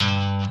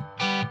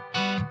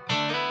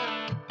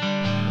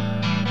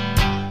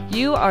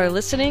You are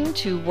listening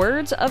to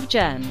Words of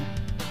Jen,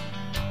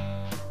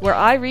 where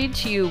I read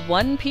to you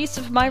one piece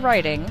of my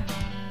writing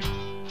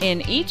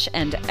in each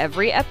and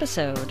every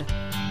episode.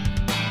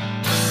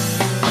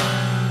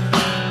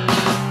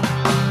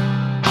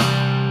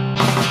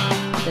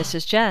 This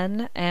is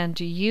Jen, and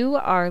you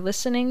are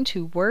listening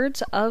to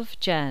Words of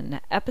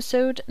Jen,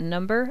 episode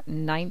number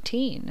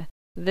 19.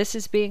 This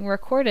is being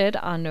recorded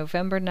on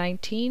November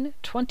 19,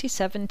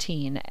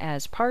 2017,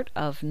 as part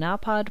of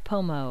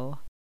NaPodPoMo.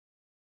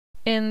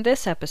 In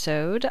this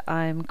episode,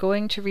 I'm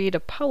going to read a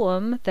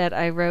poem that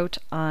I wrote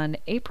on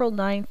April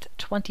 9th,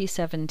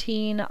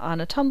 2017 on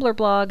a Tumblr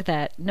blog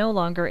that no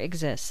longer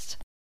exists.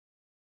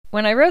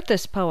 When I wrote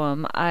this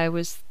poem, I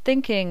was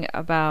thinking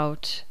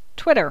about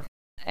Twitter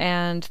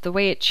and the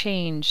way it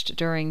changed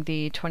during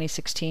the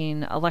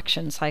 2016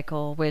 election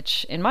cycle,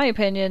 which, in my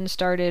opinion,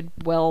 started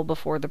well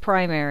before the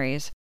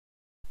primaries.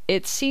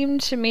 It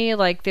seemed to me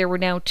like there were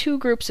now two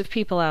groups of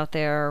people out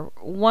there.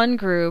 One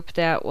group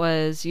that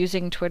was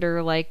using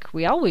Twitter like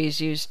we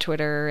always used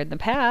Twitter in the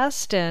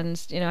past, and,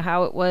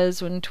 how it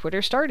was when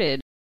Twitter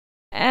started.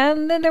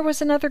 And then there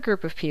was another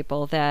group of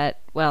people that,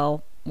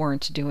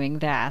 weren't doing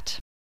that.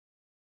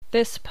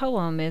 This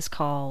poem is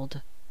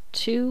called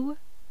Two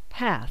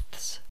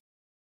Paths.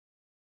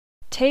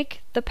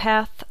 Take the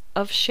path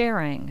of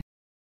sharing.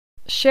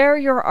 Share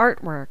your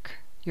artwork,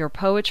 your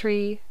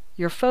poetry,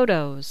 your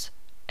photos,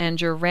 and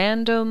your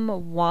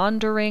random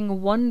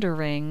wandering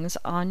wonderings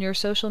on your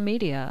social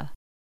media.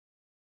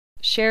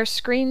 Share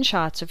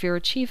screenshots of your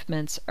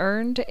achievements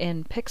earned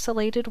in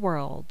pixelated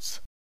worlds.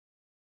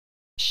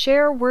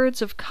 Share words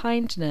of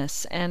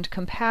kindness and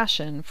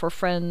compassion for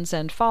friends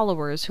and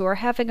followers who are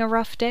having a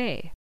rough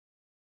day.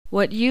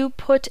 What you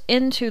put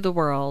into the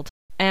world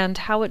and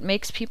how it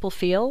makes people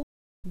feel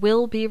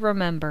will be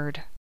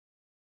remembered.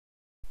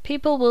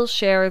 People will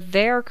share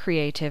their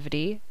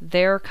creativity,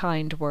 their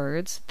kind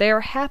words,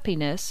 their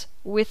happiness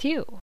with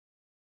you.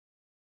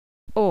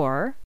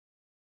 Or,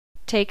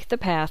 take the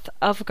path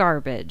of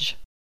garbage.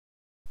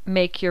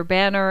 Make your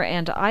banner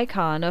and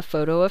icon a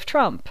photo of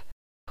Trump.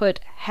 Put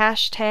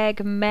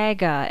hashtag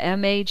MAGA,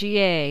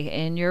 M-A-G-A,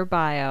 in your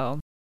bio.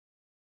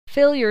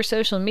 Fill your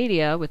social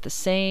media with the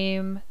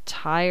same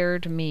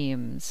tired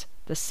memes,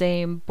 the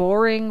same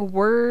boring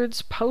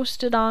words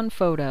posted on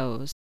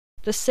photos,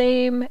 the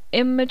same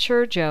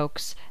immature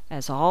jokes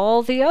as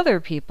all the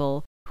other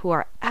people who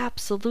are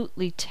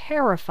absolutely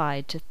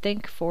terrified to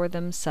think for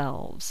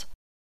themselves.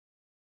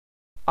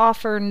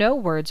 Offer no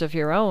words of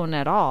your own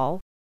at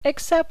all,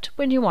 except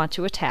when you want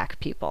to attack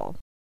people.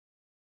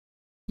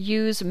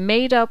 Use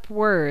made-up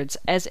words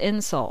as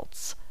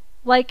insults,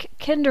 like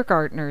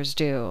kindergartners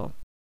do.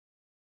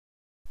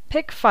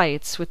 Pick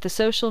fights with the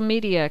social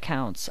media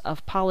accounts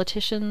of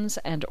politicians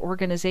and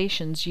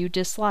organizations you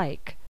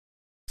dislike.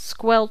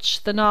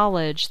 Squelch the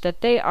knowledge that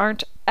they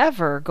aren't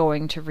ever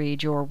going to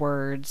read your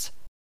words.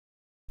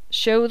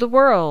 Show the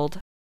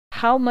world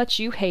how much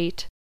you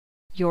hate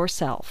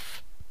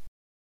yourself.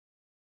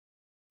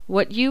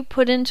 What you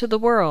put into the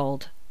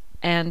world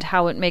and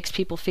how it makes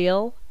people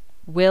feel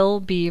will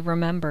be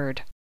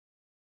remembered.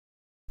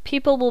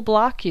 People will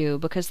block you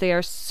because they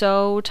are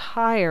so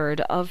tired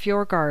of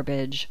your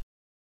garbage.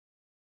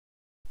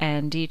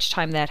 And each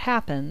time that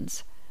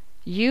happens,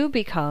 you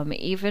become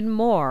even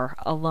more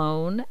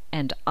alone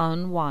and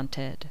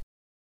unwanted.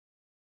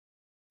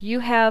 You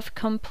have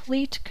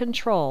complete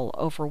control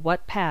over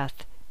what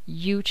path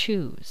you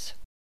choose.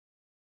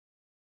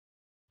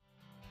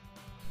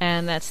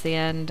 And that's the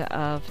end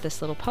of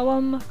this little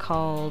poem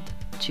called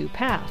Two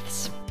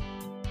Paths.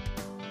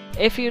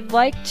 If you'd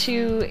like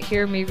to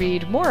hear me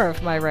read more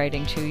of my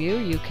writing to you,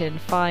 you can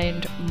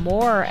find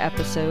more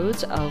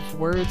episodes of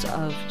Words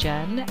of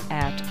Jen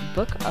at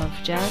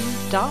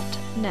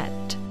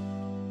bookofjen.net.